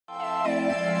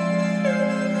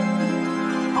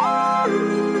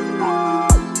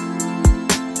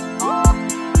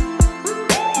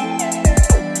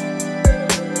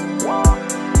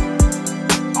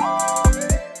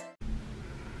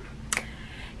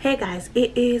Hey guys,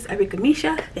 it is Arika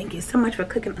Misha. Thank you so much for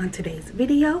clicking on today's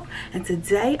video, and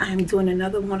today I'm doing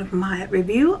another one of my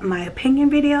review, my opinion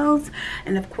videos.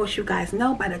 And of course you guys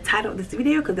know by the title of this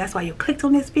video, because that's why you clicked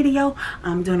on this video,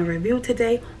 I'm doing a review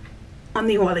today on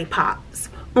the Oli Pops.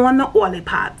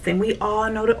 And we all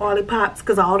know the Oli Pops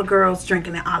because all the girls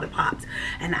drinking the Oli Pops.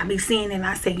 And I be seeing it and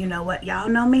I say, you know what, y'all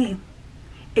know me,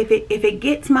 if it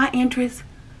gets my interest,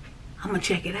 I'm gonna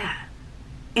check it out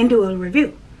and do a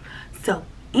review. So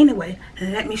anyway,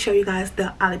 let me show you guys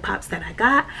the Oli Pops that I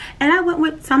got, and I went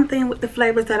with something with the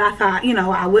flavors that I thought, you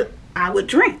know, I would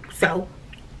drink. So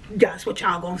that's what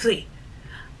y'all gonna see.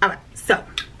 All right, so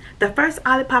the first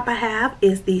Oli Pop I have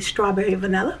is the strawberry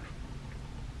vanilla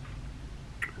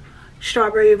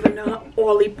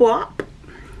Oli Pop.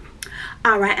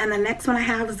 All right, and the next one I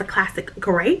have is the classic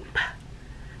grape,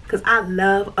 because I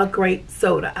love a grape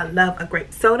soda.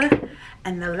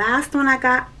 And the last one I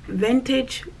got,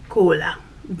 vintage cola.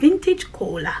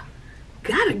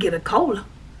 Gotta get a cola.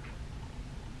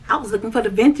 I was looking for the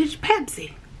vintage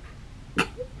Pepsi.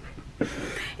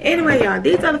 Anyway, y'all,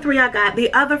 these are the three I got.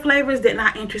 The other flavors did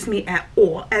not interest me at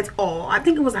all. I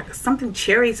think it was like something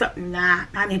cherry, something. Nah,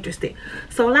 not interested.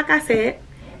 So like I said,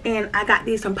 and I got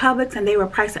these from Publix, and they were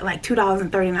priced at like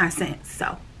 $2.39.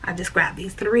 So I just grabbed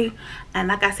these three, and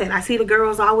like I said, I see the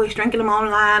girls always drinking them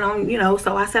online on, you know,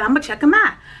 so I said I'm gonna check them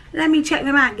out. Let me check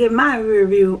them out, give my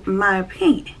review, my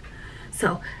opinion.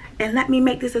 So, and let me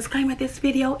make this disclaimer: this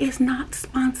video is not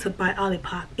sponsored by Oli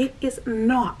Pop. It is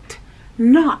not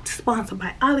sponsored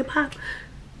by Oli Pop.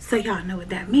 So y'all know what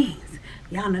that means.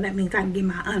 Y'all know that means I can give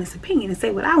my honest opinion and say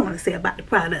what I want to say about the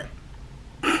product.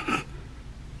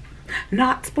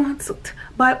 Not sponsored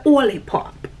by Oli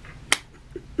Pop.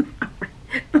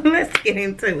 Let's get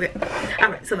into it. All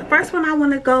right, so the first one I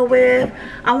want to go with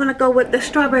the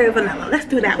strawberry vanilla. Let's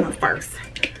do that one first.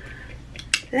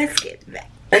 Let's get that.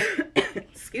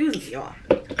 Excuse me, y'all.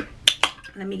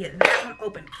 Let me get that one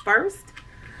open first.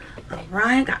 All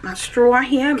right, got my straw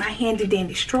here, my handy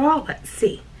dandy straw. Let's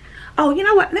see. Oh, you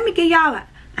know what, let me give y'all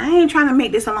I ain't trying to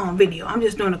make this a long video. I'm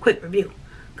just doing a quick review,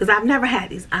 because I've never had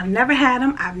these. I've never had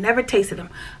them. I've never tasted them.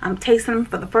 I'm tasting them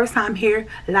for the first time here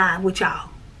live with y'all.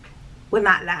 Well,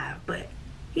 not live, but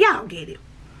y'all get it.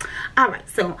 All right,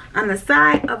 so on the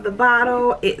side of the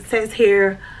bottle, it says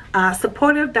here,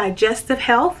 supportive digestive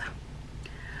health,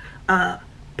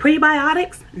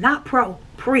 prebiotics, not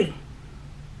pre,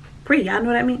 y'all know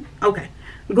what I mean? Okay,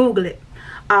 Google it.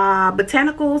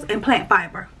 Botanicals and plant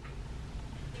fiber,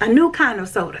 a new kind of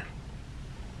soda.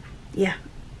 Yeah,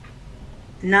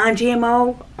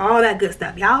 non-GMO, all that good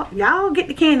stuff. Y'all get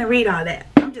the can and read all that.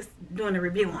 I'm just doing a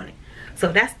review on it.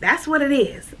 So that's what it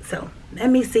is. So let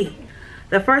me see.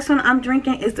 The first one I'm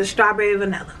drinking is the strawberry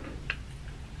vanilla.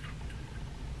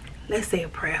 Let's say a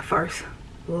prayer first.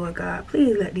 Lord God,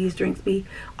 please let these drinks be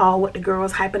all what the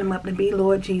girls hyping them up to be.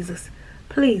 Lord Jesus,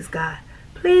 please God,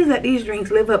 please let these drinks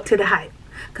live up to the hype,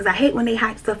 because I hate when they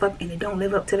hype stuff up and they don't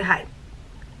live up to the hype,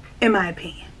 in my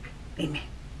opinion. Amen.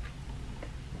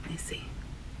 Let's see.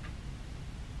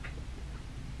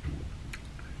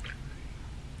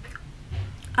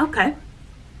 Okay,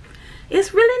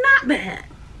 it's really not bad.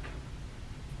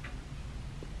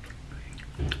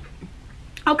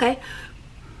 Okay,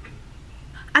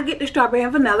 I get the strawberry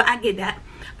and vanilla, I get that,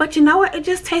 but you know what, it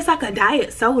just tastes like a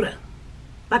diet soda,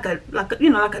 like a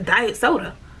diet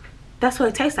soda. That's what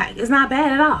it tastes like. It's not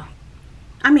bad at all.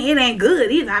 I mean, it ain't good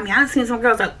either. I mean, I've seen some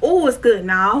girls like, oh, it's good.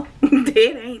 No, it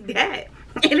ain't that.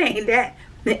 It ain't that.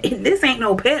 This ain't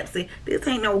no Pepsi. This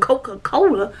ain't no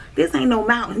Coca-Cola. This ain't no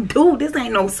Mountain Dew. This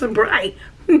ain't no Sprite.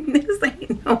 This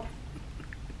ain't no...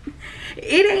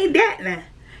 It ain't that now.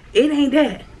 It ain't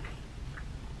that.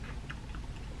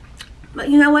 But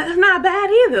you know what? It's not bad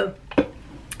either.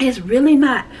 It's really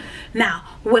not. Now,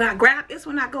 would I grab this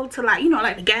when I go to, like, you know,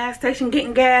 like the gas station,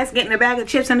 getting gas, getting a bag of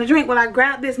chips and a drink? Will I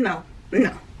grab this? No.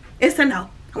 No. It's a no.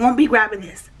 I won't be grabbing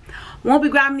this. Won't be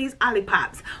grabbing these Oli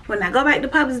Pops. When I go back to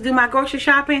Publix to do my grocery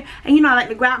shopping, and you know, I like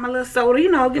to grab my little soda, you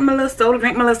know, get my little soda,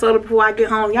 drink my little soda before I get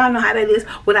home. Y'all know how that is.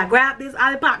 Would I grab this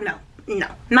Oli Pop? No. No.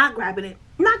 Not grabbing it.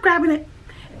 Not grabbing it.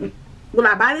 Will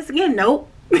I buy this again? Nope.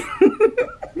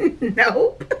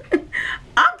 Nope.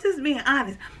 I'm just being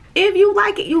honest. If you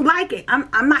like it, you like it.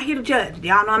 I'm not here to judge.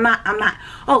 Y'all know I'm not.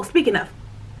 Oh, speaking of,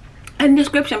 in the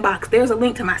description box, there's a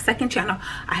link to my second channel.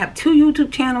 I have 2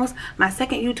 YouTube channels. My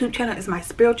second YouTube channel is my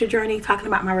spiritual journey, talking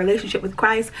about my relationship with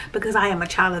Christ, because I am a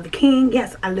child of the King.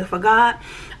 Yes, I live for God.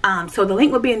 So the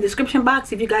link will be in the description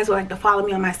box if you guys would like to follow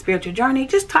me on my spiritual journey,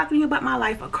 just talking to you about my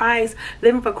life for Christ,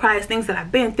 living for Christ, things that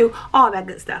I've been through, all that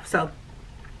good stuff. So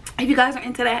if you guys are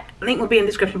into that, link will be in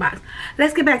the description box.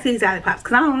 Let's get back to these Oli Pops,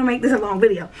 because I don't want to make this a long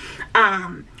video.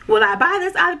 Will I buy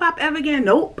this Oli Pop ever again?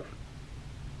 Nope.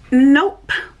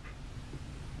 Nope.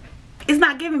 It's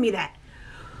not giving me that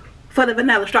for the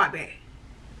vanilla strawberry.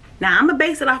 Now, I'm going to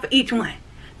base it off of each one.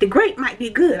 The grape might be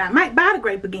good. I might buy the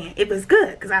grape again if it's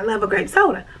good, because I love a grape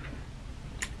soda.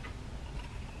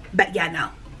 But yeah, no.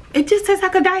 It just tastes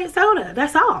like a diet soda.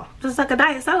 That's all. Just like a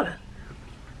diet soda.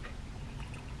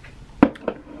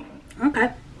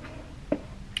 Okay.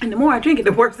 And the more I drink it,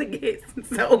 the worse it gets.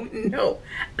 So, no.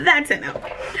 That's a no.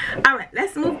 Alright,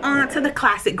 let's move on to the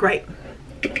classic grape.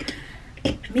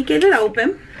 Let me get it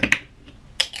open.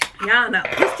 Y'all know,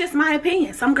 it's just my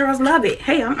opinion. Some girls love it.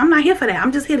 Hey, I'm not here for that.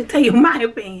 I'm just here to tell you my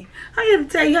opinion. I'm here to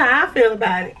tell you how I feel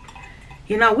about it.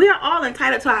 You know, we are all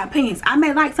entitled to our opinions. I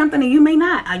may like something and you may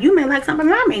not. Or you may like something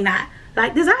and I may not.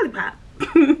 Like this Oli Pop.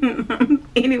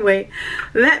 Anyway,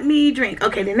 let me drink.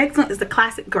 Okay, the next one is the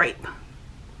classic grape.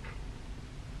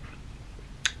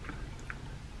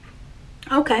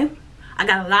 Okay, I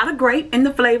got a lot of grape in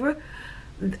the flavor.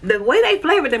 The way they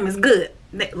flavor them is good.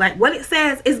 Like what it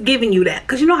says is giving you that,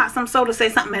 because you know how some sodas say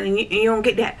something and you don't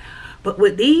get that. But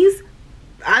with these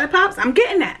Oli Pops, I'm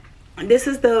getting that. This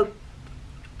is the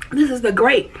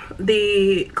grape,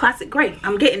 the classic grape.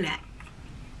 I'm getting that.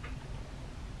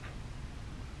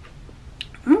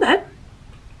 Okay,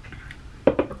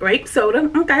 grape soda.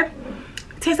 Okay,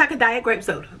 tastes like a diet grape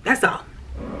soda. That's all.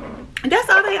 And that's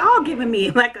all they all giving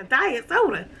me, like a diet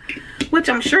soda, which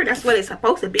I'm sure that's what it's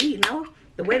supposed to be, you know.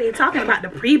 The way they're talking about the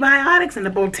prebiotics and the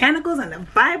botanicals and the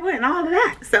fiber and all of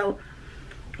that. So,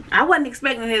 I wasn't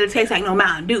expecting it to taste like no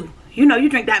Mountain Dew. You know, you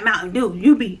drink that Mountain Dew,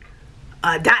 you be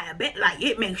a diabetic. Like,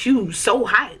 it makes you so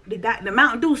hyped. The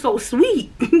Mountain Dew so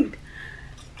sweet.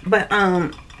 But,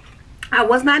 I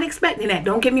was not expecting that.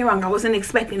 Don't get me wrong, I wasn't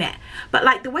expecting that. But,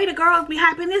 like, the way the girls be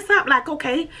hyping this up, like,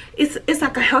 okay, it's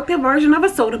like a healthier version of a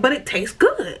soda, but it tastes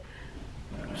good.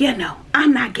 You know,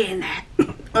 I'm not getting that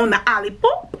on the Oli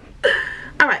Pop.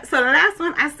 Alright, so the last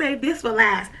one, I saved this for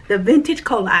last. The vintage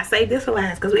cola. I saved this for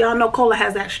last because we all know cola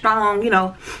has that strong, you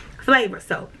know, flavor.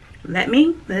 So, let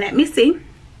me see.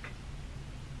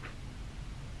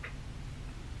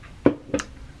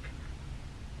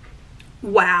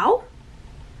 Wow.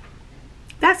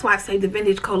 That's why I saved the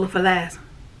vintage cola for last.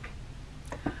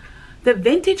 The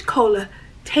vintage cola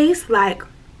tastes like,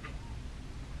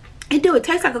 it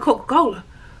tastes like a Coca-Cola.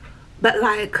 But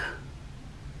like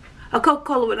a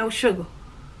Coca-Cola with no sugar.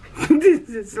 This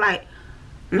is like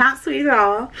not sweet at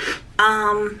all.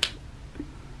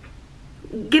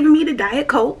 Giving me the Diet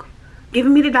Coke.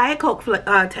 Giving me the Diet Coke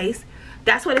taste.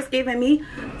 That's what it's giving me.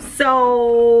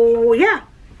 So yeah,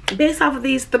 based off of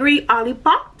these 3 Oli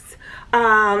Pops, do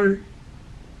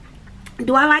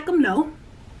I like them? No.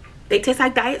 They taste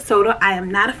like diet soda. I am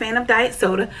not a fan of diet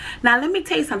soda. Now let me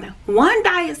tell you something. One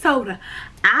diet soda,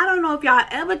 I don't know if y'all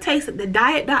ever tasted the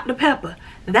Diet Dr. Pepper.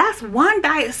 That's one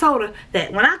diet soda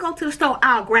that when I go to the store,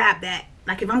 I'll grab that.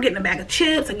 Like if I'm getting a bag of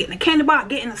chips, I'm getting a candy bar,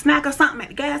 getting a snack or something at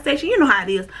the gas station, you know how it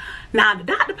is. Now the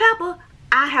Dr. Pepper,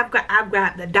 I've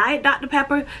grabbed the Diet Dr.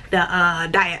 Pepper, the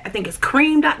diet, I think it's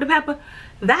cream Dr. Pepper.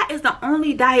 That is the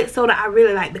only diet soda I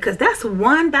really like, because that's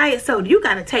one diet soda you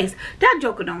gotta taste. That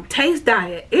joker don't taste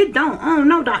diet. It don't. I don't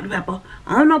know Dr. Pepper.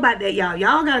 I don't know about that, y'all.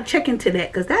 Y'all gotta check into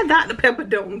that, because that Dr. Pepper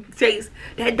don't taste,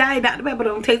 that diet Dr. Pepper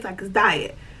don't taste like it's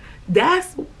diet.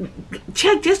 Just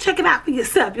check it out for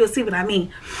yourself. You'll see what I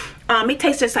mean. It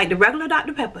tastes just like the regular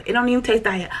Dr. Pepper. It don't even taste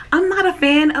diet. I'm not a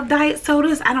fan of diet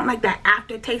sodas. I don't like that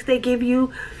aftertaste they give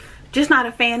you. Just not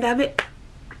a fan of it.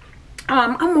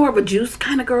 I'm more of a juice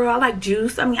kind of girl. I like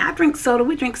juice. I mean, I drink soda.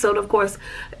 We drink soda, of course.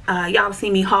 Y'all see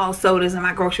me haul sodas in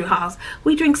my grocery hauls.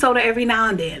 We drink soda every now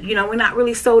and then. You know, we're not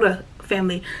really soda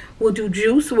family. We'll do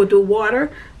juice. We'll do water.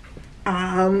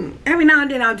 Every now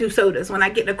and then I'll do sodas when I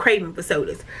get a craving for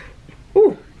sodas.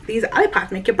 Ooh, these Oli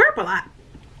Pops make you burp a lot.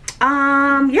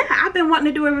 Yeah, I've been wanting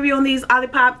to do a review on these Oli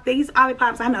Pops. These Oli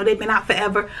Pops, I know they've been out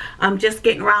forever. I'm just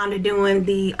getting around to doing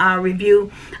the review.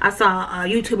 I saw a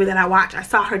YouTuber that I watch. I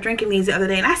saw her drinking these the other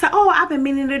day, and I said, oh, I've been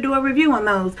meaning to do a review on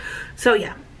those. So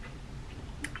yeah,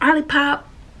 Oli Pop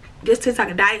just tastes like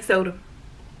a diet soda.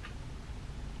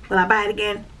 Will I buy it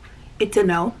again? It's a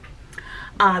no.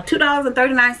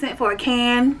 $2.39 for a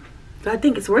can. So I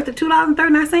think it's worth the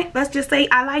 $2.39. Let's just say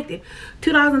I liked it.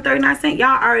 $2.39.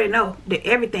 Y'all already know that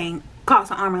everything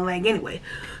cost an arm and a leg anyway.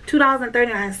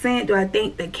 $2.39. Do I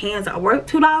think the cans are worth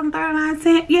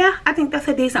 $2.39? Yeah, I think that's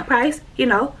a decent price, you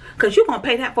know, because you're going to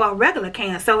pay that for a regular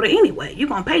can of soda anyway. You're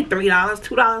going to pay $3,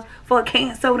 $2 for a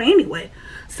can of soda anyway.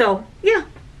 So, yeah.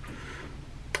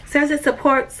 Says it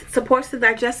supports the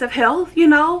digestive health, you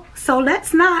know. So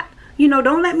let's not, you know,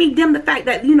 don't let me dim the fact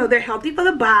that, you know, they're healthy for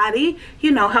the body,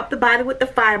 you know, help the body with the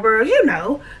fibers, you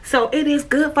know. So it is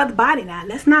good for the body now.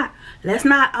 Let's not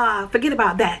forget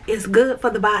about that. It's good for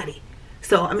the body.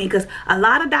 So, I mean, because a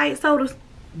lot of diet sodas,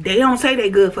 they don't say they're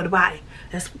good for the body.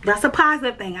 That's a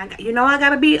positive thing. I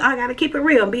gotta keep it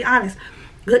real and be honest.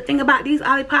 Good thing about these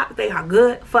Oli Pops, they are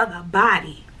good for the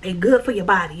body. They good for your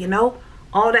body, you know.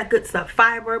 All that good stuff,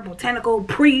 fiber, botanical,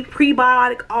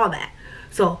 prebiotic, all that.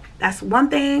 So that's one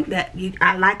thing that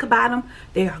I like about them.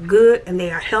 They are good and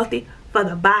they are healthy for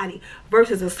the body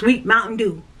versus a sweet Mountain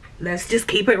Dew. Let's just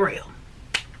keep it real.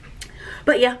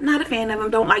 But yeah, not a fan of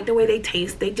them. Don't like the way they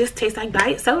taste. They just taste like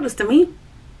diet sodas to me.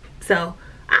 So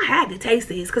I had to taste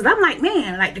these because I'm like,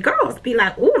 man, like the girls be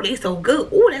like, oh, they so good.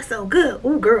 Oh, that's so good.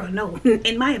 Oh, girl, no.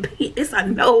 In my opinion, it's a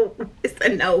no. It's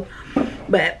a no.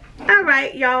 But all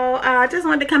right, y'all, I just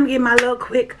wanted to come give my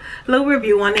quick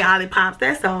review on the Oli Pops.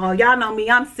 That's all. Y'all know me,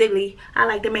 I'm silly. I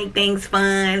like to make things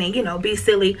fun and, you know, be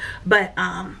silly. But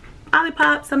Oli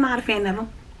Pops, I'm not a fan of them.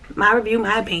 My review,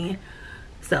 my opinion.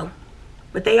 So,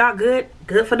 but they are good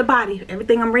for the body.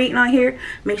 Everything I'm reading on here,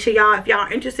 make sure y'all, if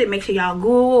y'all interested, make sure y'all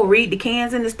Google or read the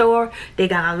cans in the store. They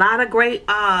got a lot of great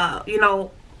you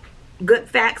know, good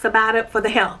facts about it for the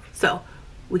health. So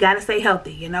we gotta stay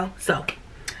healthy, you know. So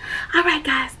alright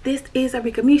guys, this is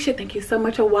Arika Misha. Thank you so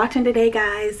much for watching today,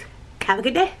 guys. Have a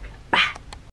good day.